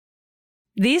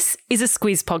This is a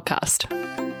Squiz podcast.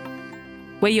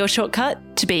 We're your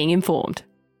shortcut to being informed.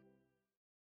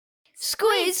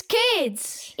 Squiz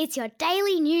Kids! It's your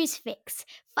daily news fix.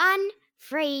 Fun,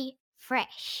 free,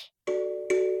 fresh.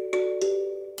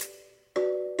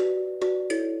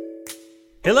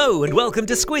 Hello and welcome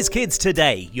to Squiz Kids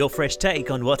Today, your fresh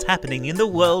take on what's happening in the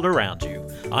world around you.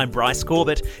 I'm Bryce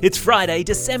Corbett. It's Friday,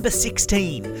 December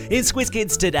 16. In Squiz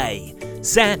Kids Today,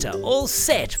 Santa all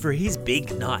set for his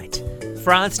big night.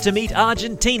 France to meet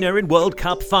Argentina in World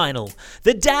Cup final.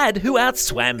 The dad who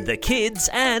outswam the kids,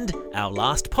 and our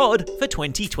last pod for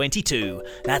 2022.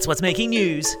 That's what's making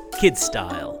news, kids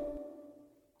style.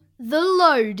 The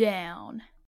Lowdown.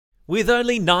 With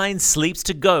only 9 sleeps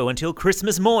to go until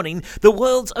Christmas morning, the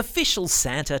world's official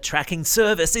Santa tracking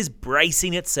service is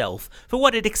bracing itself for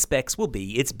what it expects will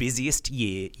be its busiest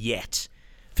year yet.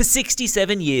 For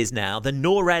 67 years now, the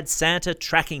NORAD Santa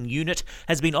Tracking Unit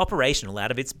has been operational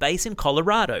out of its base in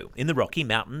Colorado, in the Rocky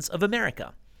Mountains of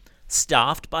America.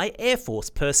 Staffed by Air Force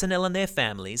personnel and their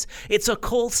families, it's a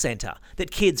call centre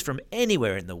that kids from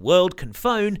anywhere in the world can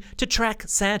phone to track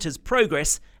Santa's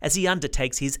progress as he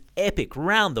undertakes his epic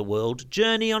round-the-world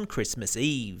journey on Christmas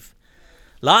Eve.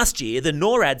 Last year, the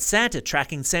NORAD Santa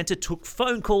Tracking Centre took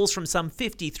phone calls from some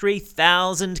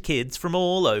 53,000 kids from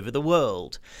all over the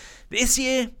world. This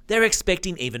year, they're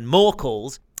expecting even more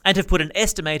calls and have put an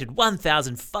estimated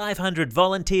 1,500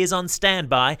 volunteers on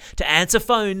standby to answer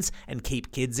phones and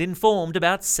keep kids informed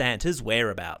about Santa's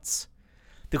whereabouts.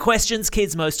 The questions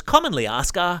kids most commonly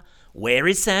ask are, where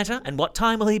is Santa and what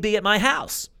time will he be at my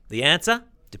house? The answer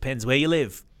depends where you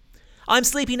live. I'm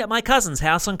sleeping at my cousin's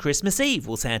house on Christmas Eve.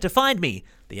 Will Santa find me?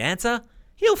 The answer,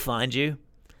 he'll find you.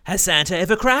 Has Santa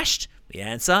ever crashed? The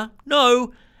answer,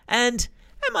 no. And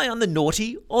am I on the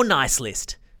naughty or nice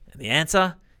list? And the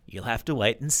answer, you'll have to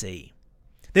wait and see.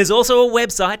 There's also a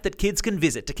website that kids can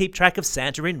visit to keep track of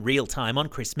Santa in real time on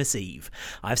Christmas Eve.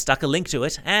 I've stuck a link to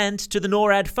it and to the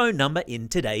NORAD phone number in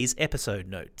today's episode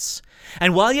notes.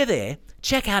 And while you're there,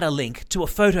 check out a link to a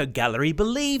photo gallery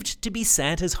believed to be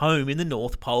Santa's home in the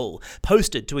North Pole,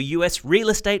 posted to a US real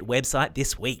estate website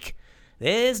this week.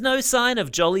 There's no sign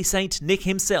of Jolly Saint Nick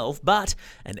himself, but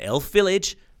an elf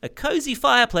village, a cosy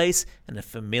fireplace, and a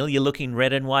familiar-looking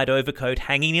red and white overcoat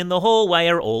hanging in the hallway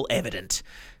are all evident.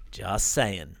 Just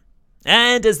saying.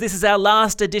 And as this is our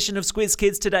last edition of Squiz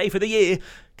Kids Today for the year,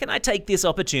 can I take this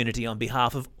opportunity on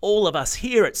behalf of all of us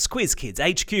here at Squiz Kids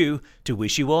HQ to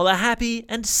wish you all a happy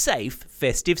and safe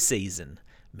festive season.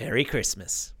 Merry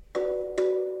Christmas.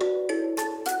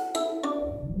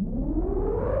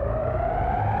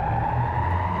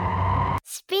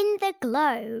 Spin the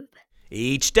globe.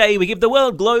 Each day we give the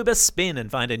world globe a spin and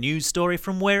find a news story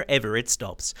from wherever it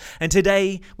stops. And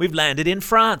today we've landed in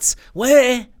France,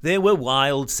 where there were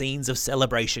wild scenes of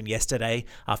celebration yesterday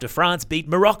after France beat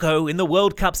Morocco in the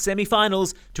World Cup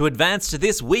semi-finals to advance to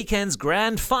this weekend's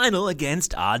grand final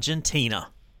against Argentina.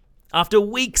 After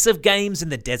weeks of games in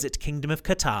the desert kingdom of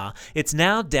Qatar, it's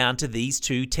now down to these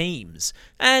two teams,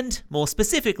 and more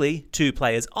specifically, 2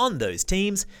 players on those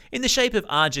teams, in the shape of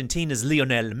Argentina's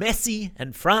Lionel Messi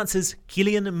and France's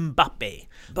Kylian Mbappe,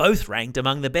 both ranked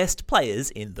among the best players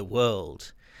in the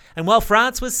world. And while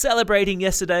France was celebrating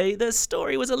yesterday, the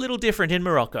story was a little different in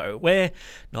Morocco, where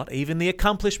not even the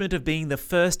accomplishment of being the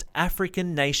first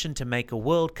African nation to make a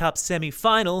World Cup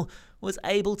semi-final was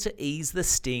able to ease the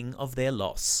sting of their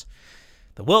loss.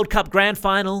 The World Cup Grand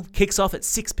Final kicks off at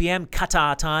 6 p.m.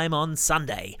 Qatar time on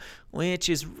Sunday, which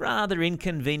is rather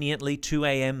inconveniently 2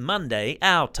 a.m. Monday,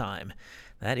 our time.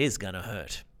 That is gonna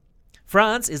hurt.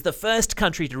 France is the first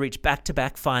country to reach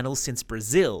back-to-back finals since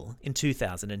Brazil in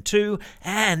 2002,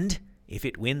 and if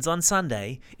it wins on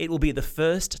Sunday, it will be the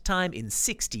first time in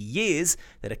 60 years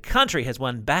that a country has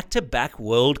won back-to-back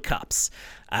World Cups.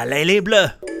 Allez les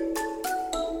Bleus!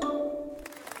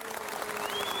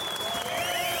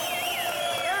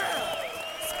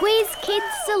 Squiz Kids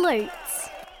salutes.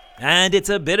 And it's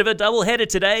a bit of a double-header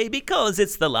today because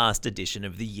it's the last edition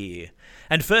of the year.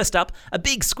 And first up, a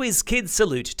big Squiz Kids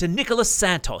salute to Nicolas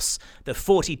Santos, the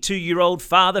 42-year-old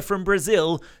father from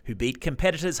Brazil who beat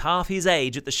competitors half his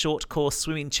age at the short course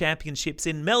swimming championships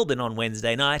in Melbourne on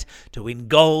Wednesday night to win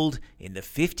gold in the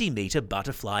 50-metre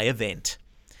butterfly event.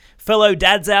 Fellow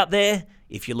dads out there,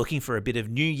 if you're looking for a bit of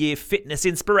New Year fitness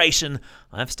inspiration,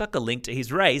 I've stuck a link to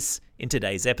his race in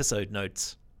today's episode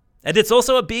notes. And it's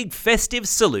also a big festive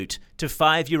salute to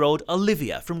 5-year-old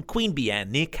Olivia from Queanbeyan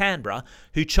near Canberra,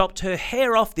 who chopped her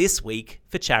hair off this week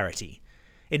for charity.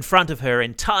 In front of her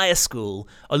entire school,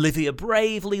 Olivia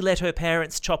bravely let her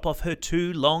parents chop off her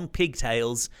 2 long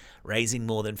pigtails, raising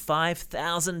more than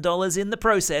 $5,000 in the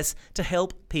process to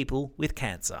help people with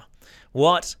cancer.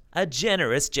 What a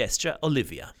generous gesture,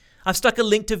 Olivia. I've stuck a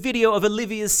link to video of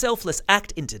Olivia's selfless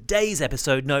act in today's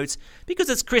episode notes because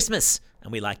it's Christmas and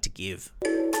we like to give.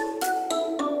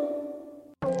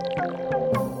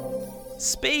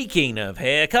 Speaking of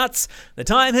haircuts, the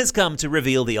time has come to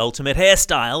reveal the ultimate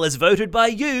hairstyle as voted by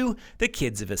you, the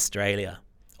kids of Australia.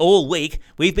 All week,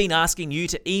 we've been asking you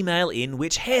to email in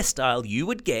which hairstyle you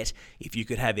would get if you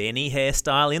could have any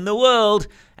hairstyle in the world,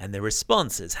 and the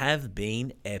responses have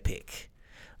been epic.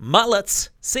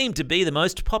 Mullets seem to be the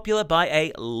most popular by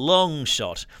a long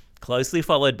shot, closely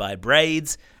followed by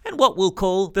braids and what we'll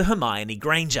call the Hermione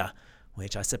Granger,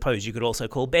 which I suppose you could also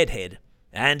call bedhead.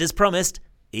 And as promised,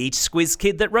 each Squiz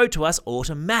kid that wrote to us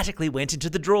automatically went into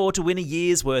the draw to win a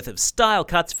year's worth of style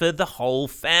cuts for the whole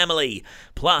family,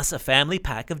 plus a family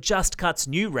pack of Just Cut's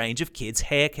new range of kids'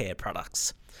 hair care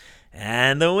products.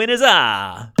 And the winners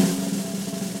are...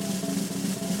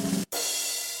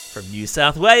 from New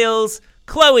South Wales,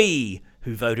 Chloe,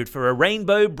 who voted for a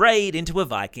rainbow braid into a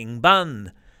Viking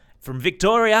bun. From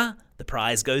Victoria, the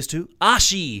prize goes to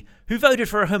Ashi, who voted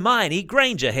for a Hermione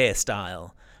Granger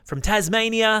hairstyle. From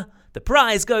Tasmania, the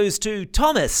prize goes to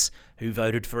Thomas, who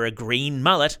voted for a green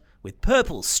mullet with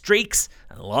purple streaks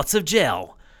and lots of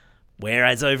gel.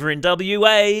 Whereas over in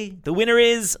WA, the winner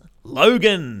is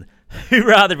Logan, who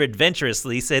rather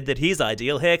adventurously said that his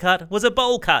ideal haircut was a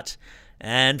bowl cut.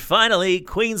 And finally,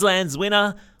 Queensland's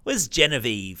winner was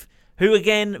Genevieve, who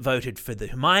again voted for the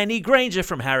Hermione Granger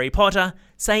from Harry Potter,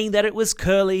 saying that it was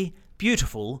curly,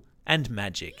 beautiful, and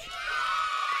magic.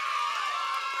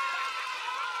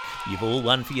 You've all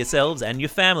won for yourselves and your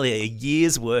family a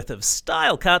year's worth of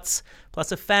style cuts,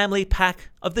 plus a family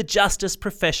pack of the Justice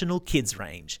Professional Kids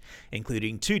range,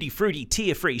 including Tutti Frutti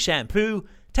tear-free shampoo,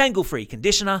 tangle-free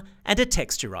conditioner, and a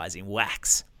texturizing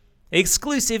wax.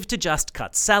 Exclusive to Just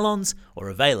Cuts salons or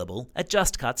available at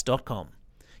justcuts.com.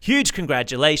 Huge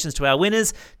congratulations to our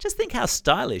winners. Just think how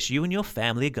stylish you and your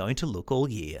family are going to look all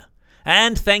year.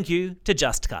 And thank you to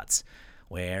Just Cuts,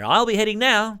 where I'll be heading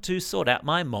now to sort out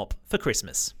my mop for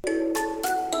Christmas.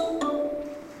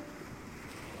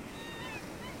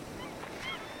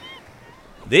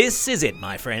 This is it,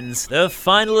 my friends, the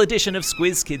final edition of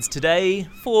Squiz Kids Today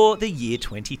for the year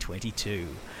 2022.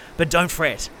 But don't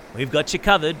fret, we've got you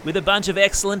covered with a bunch of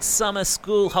excellent summer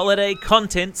school holiday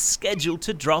content scheduled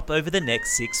to drop over the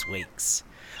next 6 weeks.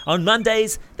 On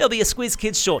Mondays, there'll be a Squiz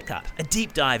Kids shortcut, a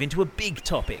deep dive into a big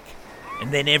topic.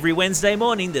 And then every Wednesday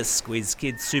morning, the Squiz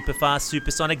Kids Superfast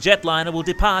Supersonic Jetliner will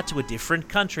depart to a different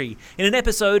country in an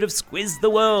episode of Squiz the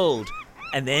World.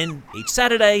 And then each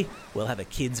Saturday, we'll have a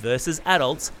Kids vs.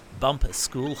 Adults bumper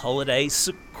school holiday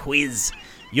quiz.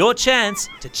 Your chance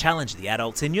to challenge the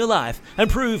adults in your life and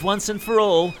prove once and for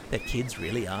all that kids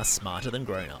really are smarter than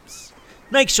grown-ups.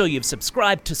 Make sure you've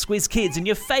subscribed to Squiz Kids in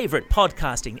your favourite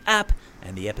podcasting app,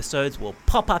 and the episodes will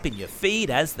pop up in your feed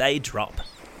as they drop.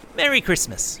 Merry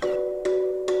Christmas!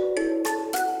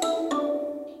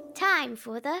 Time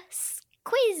for the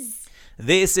quiz.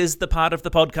 This is the part of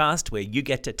the podcast where you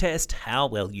get to test how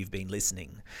well you've been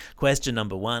listening. Question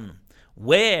number 1.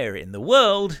 Where in the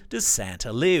world does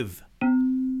Santa live?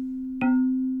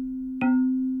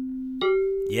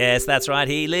 Yes, that's right,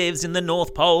 he lives in the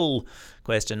North Pole.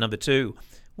 Question number 2.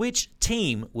 Which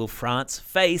team will France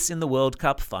face in the World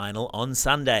Cup final on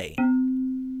Sunday?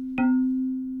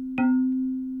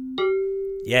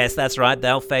 Yes, that's right,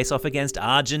 they'll face off against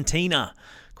Argentina.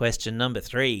 Question number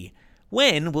 3.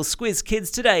 When will Squiz Kids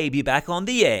Today be back on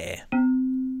the air?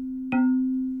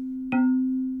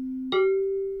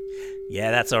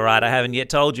 Yeah, that's all right, I haven't yet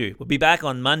told you. We'll be back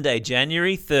on Monday,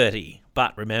 January 30.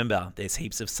 But remember, there's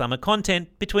heaps of summer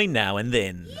content between now and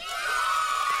then.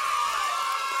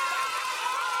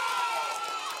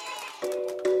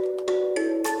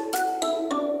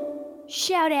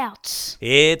 Shout outs.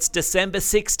 It's December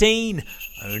 16.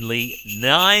 Only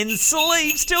 9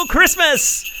 sleeps till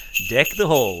Christmas. Deck the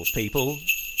halls, people.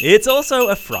 It's also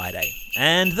a Friday,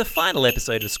 and the final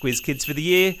episode of Squiz Kids for the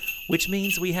year, which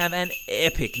means we have an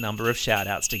epic number of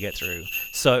shout-outs to get through.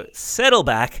 So settle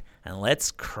back, and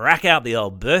let's crack out the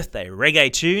old birthday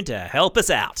reggae tune to help us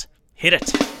out. Hit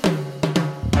it!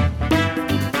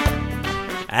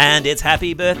 And it's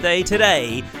happy birthday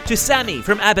today to Sammy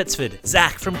from Abbotsford,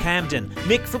 Zach from Camden,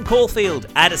 Mick from Caulfield,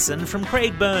 Addison from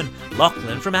Craigburn,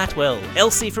 Lachlan from Atwell,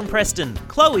 Elsie from Preston,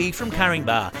 Chloe from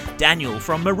Caringbah, Daniel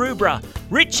from Maroubra,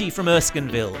 Richie from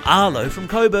Erskineville, Arlo from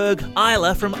Coburg,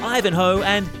 Isla from Ivanhoe,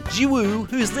 and Jiwoo,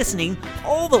 who's listening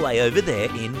all the way over there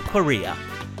in Korea.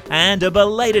 And a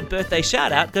belated birthday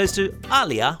shout out goes to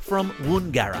Alia from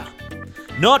Woongarra.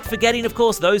 Not forgetting, of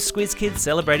course, those Squiz Kids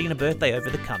celebrating a birthday over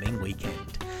the coming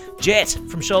weekend. Jet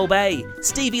from Shoal Bay,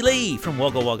 Stevie Lee from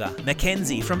Wagga Wagga,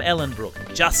 Mackenzie from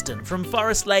Ellenbrook, Justin from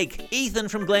Forest Lake, Ethan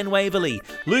from Glen Waverley,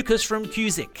 Lucas from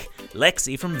Cusick,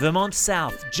 Lexi from Vermont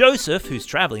South, Joseph, who's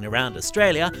travelling around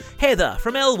Australia, Heather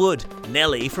from Elwood,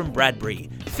 Nellie from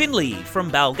Bradbury, Finley from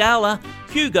Balgowlah,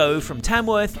 Hugo from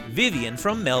Tamworth, Vivian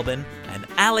from Melbourne, and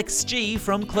Alex G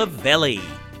from Clovelly.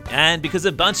 And because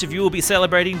a bunch of you will be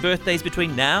celebrating birthdays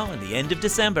between now and the end of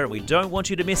December, we don't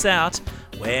want you to miss out,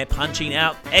 we're punching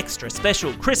out extra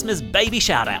special Christmas baby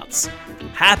shout-outs.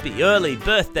 Happy early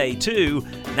birthday to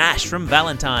Nash from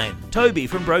Valentine, Toby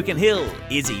from Broken Hill,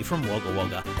 Izzy from Wagga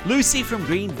Wagga, Lucy from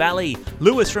Green Valley,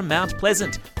 Lewis from Mount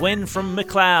Pleasant, Gwen from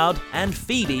McLeod, and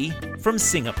Phoebe from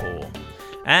Singapore.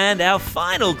 And our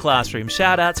final classroom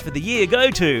shout-outs for the year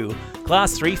go to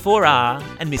Class 3-4R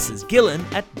and Mrs. Gillen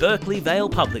at Berkeley Vale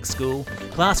Public School,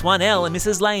 Class 1L and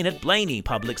Mrs. Lane at Blaney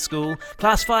Public School,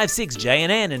 Class 5-6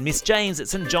 J&N and Miss James at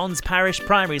St John's Parish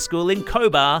Primary School in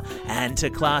Cobar, and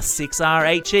to Class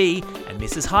 6R HE and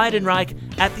Mrs. Heidenreich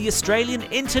at the Australian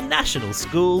International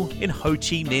School in Ho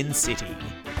Chi Minh City.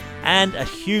 And a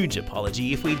huge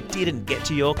apology if we didn't get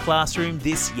to your classroom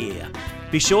this year.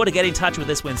 Be sure to get in touch with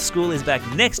us when school is back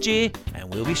next year,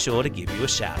 and we'll be sure to give you a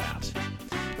shout out.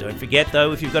 Don't forget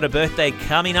though, if you've got a birthday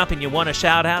coming up and you want a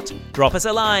shout out, drop us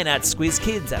a line at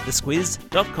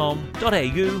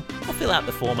squizkids@thesquiz.com.au or fill out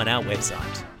the form on our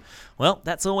website. Well,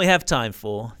 that's all we have time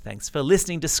for. Thanks for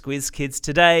listening to Squiz Kids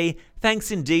today. Thanks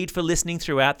indeed for listening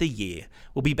throughout the year.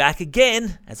 We'll be back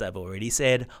again, as I've already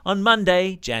said, on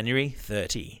Monday, January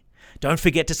 30. Don't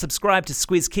forget to subscribe to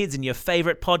Squiz Kids in your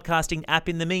favourite podcasting app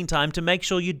in the meantime to make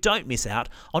sure you don't miss out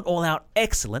on all our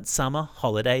excellent summer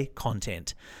holiday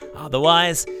content.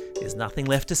 Otherwise, there's nothing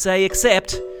left to say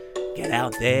except get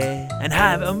out there and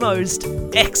have a most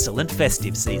excellent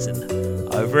festive season.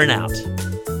 Over and out.